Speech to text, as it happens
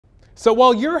So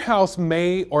while your house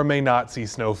may or may not see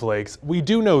snowflakes, we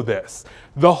do know this.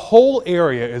 The whole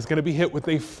area is going to be hit with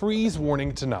a freeze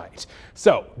warning tonight.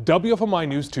 So WFMI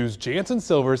News 2's Jansen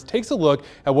Silvers takes a look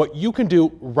at what you can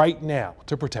do right now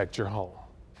to protect your home.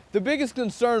 The biggest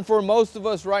concern for most of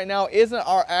us right now isn't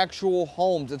our actual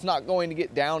homes. It's not going to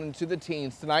get down into the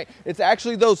teens tonight. It's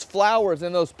actually those flowers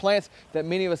and those plants that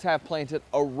many of us have planted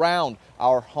around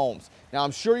our homes. Now,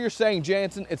 I'm sure you're saying,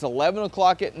 Jansen, it's 11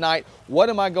 o'clock at night. What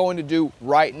am I going to do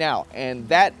right now? And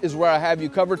that is where I have you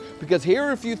covered, because here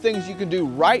are a few things you can do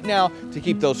right now to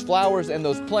keep those flowers and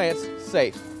those plants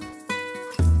safe.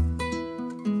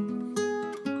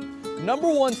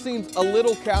 Number one seems a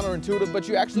little counterintuitive, but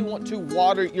you actually want to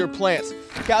water your plants.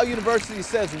 Cal University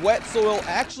says wet soil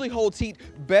actually holds heat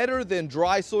better than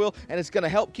dry soil, and it's going to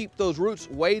help keep those roots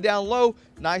way down low,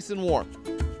 nice and warm.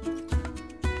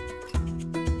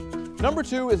 Number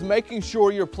two is making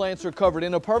sure your plants are covered.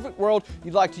 In a perfect world,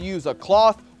 you'd like to use a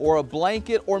cloth or a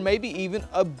blanket or maybe even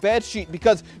a bed sheet,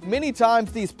 because many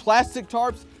times these plastic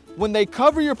tarps, when they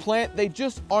cover your plant, they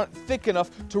just aren't thick enough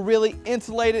to really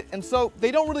insulate it, and so they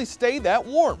don't really stay that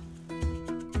warm.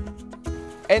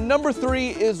 And number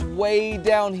three is way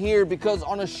down here, because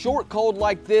on a short cold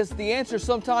like this, the answer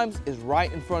sometimes is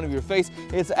right in front of your face.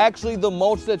 It's actually the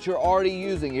mulch that you're already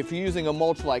using. If you're using a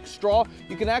mulch like straw,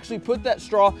 you can actually put that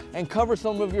straw and cover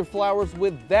some of your flowers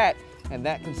with that, and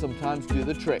that can sometimes do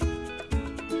the trick.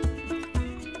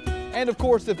 And of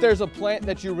course, if there's a plant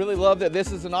that you really love that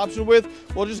this is an option with,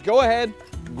 well, just go ahead,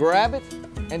 grab it,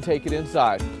 and take it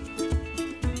inside.